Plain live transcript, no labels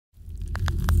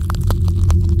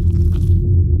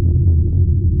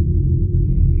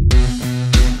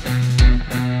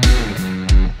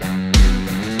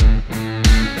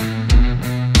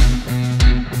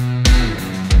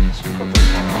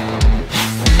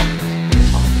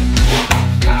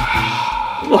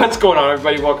What's going on,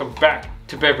 everybody? Welcome back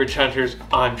to Beverage Hunters.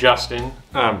 I'm Justin.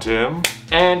 I'm Tim.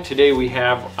 And today we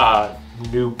have a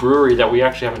new brewery that we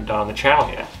actually haven't done on the channel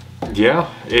yet. Yeah,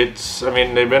 I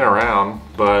mean, they've been around,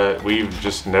 but we've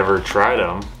just never tried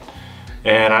them.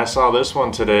 And I saw this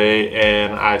one today,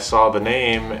 and I saw the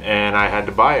name, and I had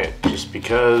to buy it just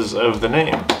because of the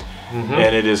name.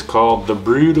 And it is called the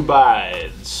Brewed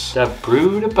Abides. The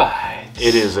Brewed Abides.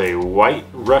 It is a White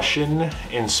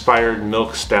Russian-inspired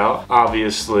milk stout.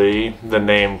 Obviously, the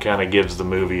name kind of gives the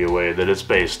movie away that it's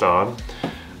based on.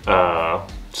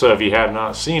 So if you have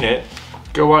not seen it,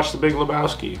 go watch The Big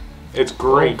Lebowski. It's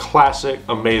great, classic,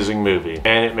 amazing movie.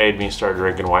 And it made me start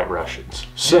drinking White Russians.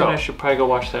 So I should probably go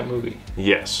watch that movie.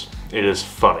 Yes, it is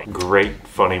funny. Great,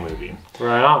 funny movie.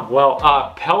 Right on.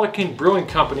 Well, Pelican Brewing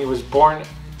Company was born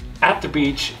at the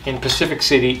beach in Pacific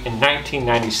City in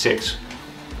 1996.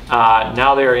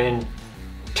 Now they're in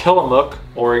Tillamook,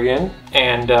 Oregon,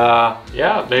 and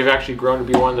yeah, they've actually grown to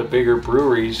be one of the bigger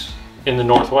breweries in the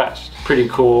Northwest. Pretty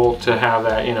cool to have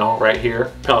that, you know, right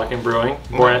here, Pelican Brewing,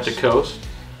 born at the coast.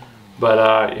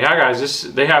 But yeah, guys,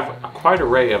 they have quite an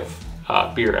array of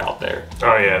beer out there.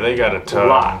 Oh yeah, they got a ton.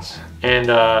 Lots.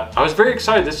 And I was very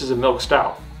excited. This is a milk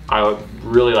stout. I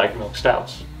really like milk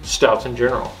stouts. Stouts in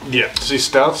general. Yeah, see,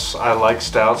 stouts, I like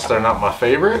stouts. They're not my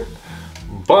favorite,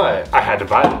 but I had to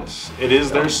buy this. It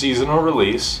is their seasonal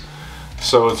release,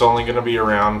 so it's only going to be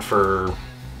around for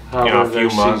a few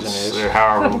months, or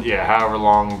however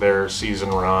long their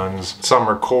season runs. Some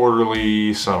are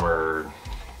quarterly, some are,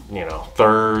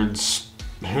 thirds,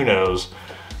 who knows.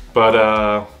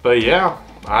 But yeah,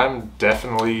 I'm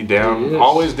definitely down,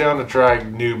 always down to try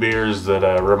new beers that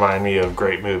remind me of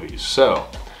great movies. So,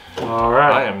 all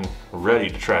right, I am ready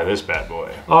to try this bad boy.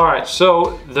 All right,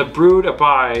 so the Brewed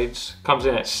Abides comes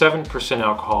in at 7%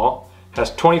 alcohol,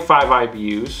 has 25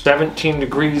 IBUs, 17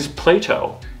 degrees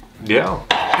Plato. Yeah,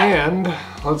 and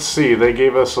let's see, they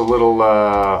gave us a little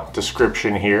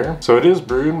description here. So it is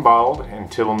brewed and bottled in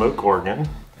Tillamook, Oregon.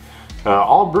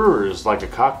 All brewers like a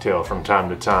cocktail from time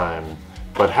to time,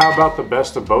 but how about the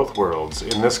best of both worlds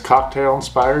in this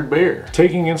cocktail-inspired beer?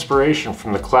 Taking inspiration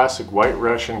from the classic White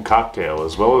Russian cocktail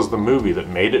as well as the movie that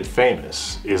made it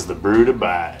famous is the Brewed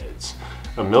Abides,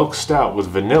 a milk stout with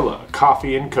vanilla,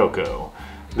 coffee, and cocoa.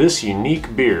 This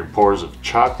unique beer pours of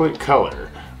chocolate color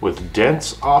with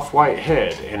dense off-white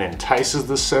head and entices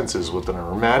the senses with an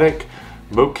aromatic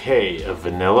bouquet of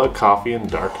vanilla, coffee,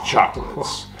 and dark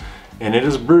chocolates. And it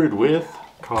is brewed with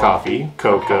coffee,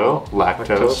 cocoa,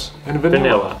 lactose, and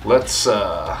vanilla. Let's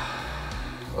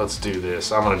do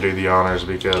this. I'm gonna do the honors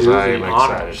because I am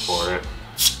excited for it.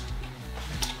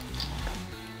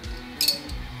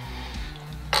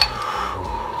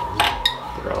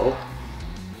 Bro.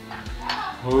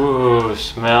 Ooh,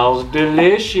 smells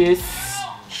delicious.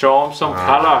 Show them some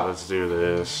color. Let's do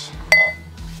this.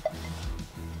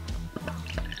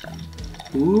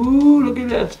 Ooh, look at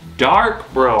that. It's dark,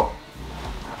 bro.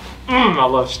 I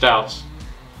love stouts.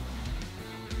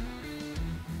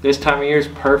 This time of year is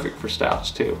perfect for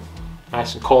stouts too.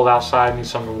 Nice and cold outside, need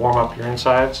something to warm up your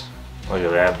insides. Look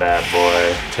at that bad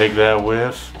boy. Take that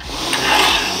whiff.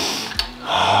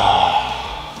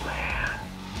 Oh, man.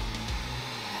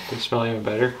 They smell even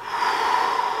better.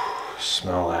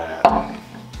 Smell that.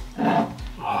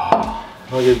 Oh,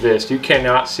 look at this. You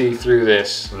cannot see through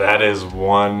this. That is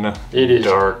one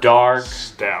dark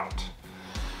stout.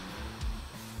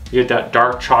 You get that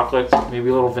dark chocolate, maybe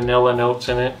a little vanilla notes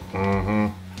in it.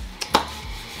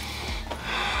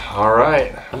 All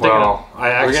right. Well, I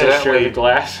accidentally share the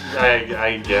glass.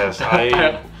 I guess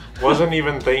I wasn't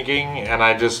even thinking, and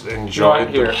I just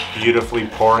enjoyed beautifully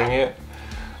pouring it.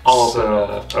 All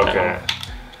over the okay.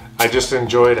 I just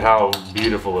enjoyed how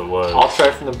beautiful it was. I'll try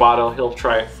it from the bottle. He'll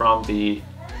try it from the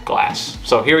glass.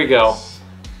 So here we go.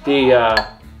 The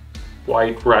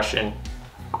White Russian.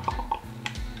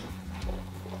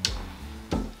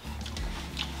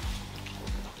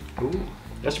 Ooh,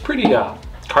 that's pretty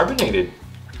carbonated.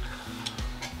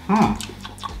 I'm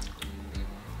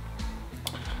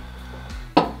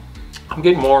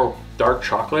getting more dark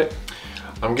chocolate.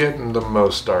 I'm getting the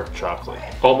most dark chocolate.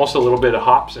 Almost a little bit of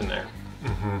hops in there.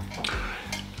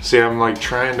 See, I'm like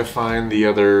trying to find the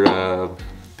other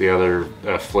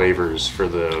flavors for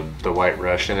the White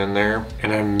Russian in there,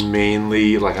 and I'm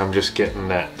mainly I'm just getting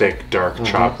that thick dark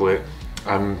chocolate.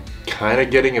 I'm kind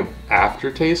of getting an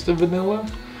aftertaste of vanilla.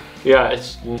 Yeah,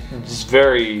 it's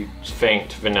very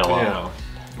faint vanilla. Yeah.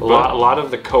 A lot of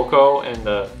the cocoa and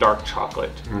the dark chocolate.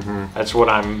 That's what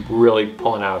I'm really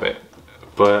pulling out of it.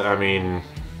 But I mean,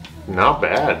 not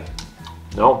bad.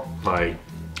 No, like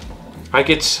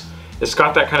it's It's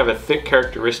got that kind of a thick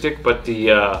characteristic, but the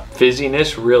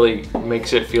fizziness really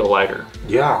makes it feel lighter.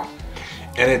 Yeah.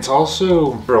 And it's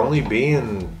also, for only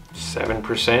being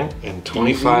 7% and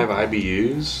 25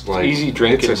 IBUs, like easy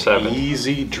drink it's in an 7.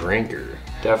 easy drinker.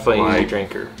 Definitely Like, easy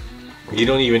drinker. You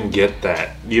don't even get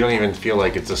that. You don't even feel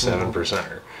like it's a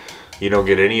 7%er. You don't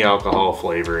get any alcohol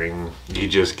flavoring. You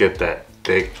just get that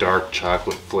thick, dark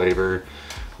chocolate flavor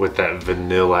with that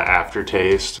vanilla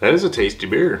aftertaste. That is a tasty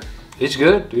beer. It's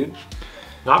good, dude.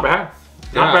 Not bad.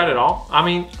 Not bad at all. I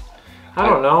mean, I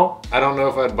don't know. I don't know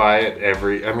if I'd buy it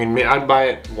I'd buy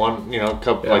it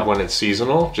couple, like when it's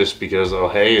seasonal, just because, oh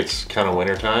hey, it's kind of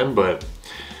wintertime. But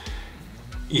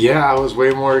yeah, I was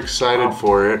way more excited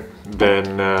for it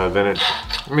than it.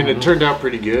 I mean, it turned out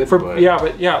pretty good. Yeah,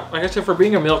 like I said, for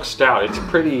being a milk stout, it's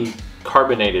pretty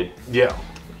carbonated. Yeah.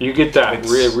 You get that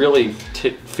really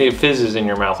fizzes in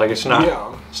your mouth. Like it's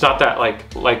not that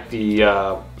like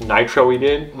the nitro we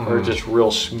did, or just real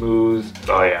smooth.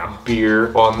 Oh yeah,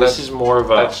 beer. Well, this is more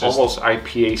of a almost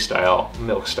IPA style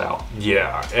milk stout.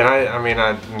 Yeah, and I mean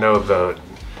I know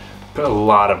a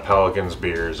lot of Pelican's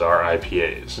beers are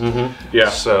IPAs. Yeah.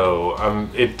 So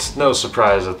it's no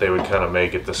surprise that they would kind of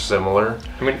make it similar.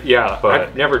 I mean, yeah, but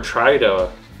I've never tried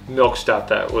a milk stout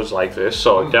that was like this,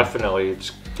 so definitely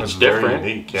it's different.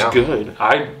 Very unique, It's good.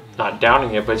 I'm not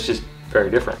downing it, but it's just very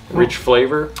different. Rich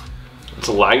flavor. It's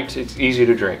light. It's easy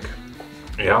to drink.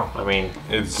 Yeah. I mean,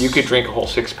 you could drink a whole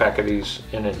 6-pack of these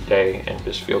in a day and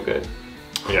just feel good.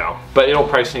 Yeah. But it'll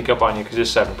probably sneak up on you because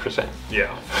it's 7%.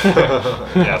 Yeah.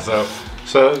 Yeah.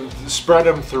 So spread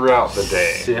them throughout the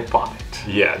day. Sip on it.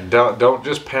 Yeah. Don't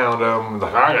just pound them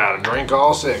like I gotta drink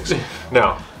all 6.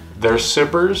 No. They're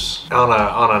sippers on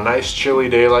a nice chilly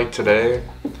day like today.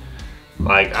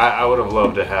 Like I would have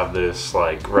loved to have this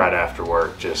like right after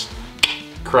work, just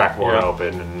crack one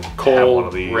open and cold, have one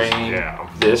of these. Rain, yeah.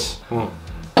 This. So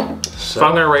if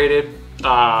I'm gonna rate it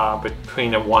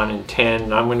between a 1 and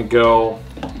 10, I'm gonna go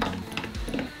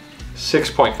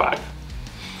 6.5.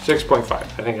 6.5. I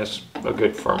think that's a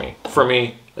good for me. For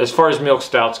me, as far as milk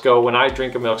stouts go, when I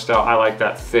drink a milk stout, I like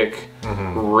that thick,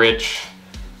 rich,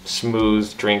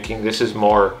 smooth drinking. This is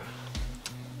more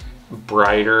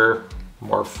brighter,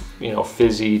 more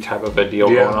fizzy type of a deal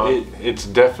going on. It's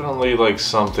definitely like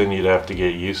something you'd have to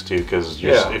get used to, because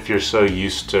if you're so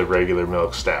used to regular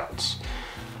milk stouts,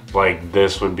 like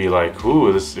this would be like,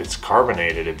 ooh, it's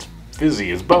carbonated, it's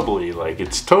fizzy, it's bubbly, like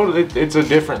it's a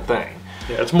different thing.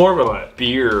 Yeah, it's more of a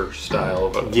beer style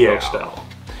of a milk stout.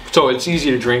 So it's easy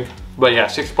to drink, but yeah,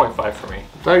 6.5 for me.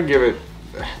 I'd give it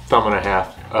a thumb and a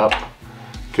half up,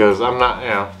 because I'm not,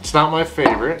 it's not my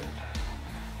favorite.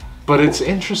 But it's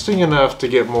interesting enough to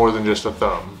get more than just a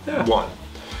thumb. Yeah. 1.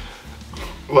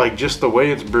 Like just the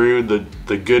way it's brewed,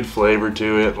 the good flavor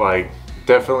to it, like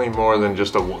definitely more than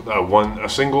just a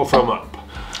single thumb up.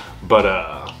 But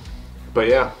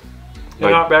yeah.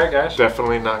 Like, not bad, guys.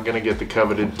 Definitely not gonna get the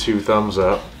coveted 2 thumbs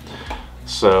up.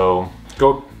 So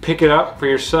go pick it up for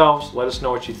yourselves. Let us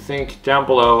know what you think down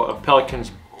below of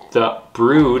Pelican's the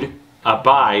Brewed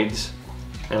Abides,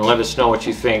 and let us know what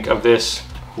you think of this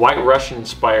White Russian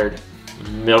inspired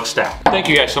milk stout. Thank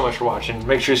you guys so much for watching.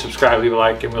 Make sure you subscribe, leave a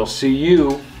like, and we'll see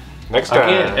you next time.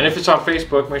 Again. And if it's on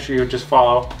Facebook, make sure you just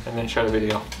follow and then share the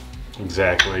video.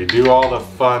 Exactly. Do all the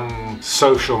fun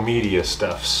social media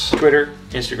stuffs. Twitter,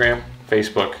 Instagram,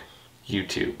 Facebook,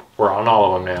 YouTube. We're on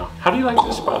all of them now. How do you like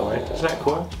this, by the way? Isn't that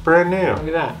cool? It's brand new. Look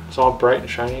at that. It's all bright and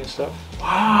shiny and stuff.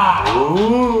 Wow.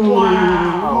 Ooh.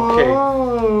 Wow. Okay.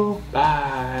 Whoa.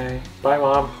 Bye. Bye,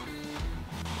 Mom.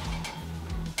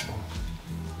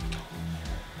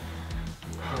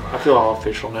 I feel all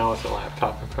official now with the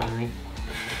laptop in front of me.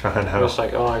 I know. It's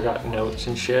like, oh, I got notes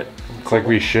and shit. It's like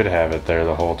we should have it there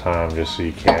the whole time, just so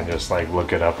you can't just like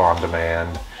look it up on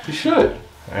demand. You should.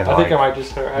 And I think I might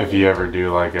just start. If you ever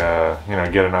do like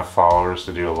get enough followers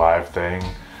to do a live thing,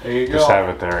 there you go. Just have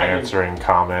it there answering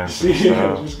comments and Yeah,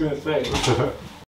 stuff. I was just gonna say.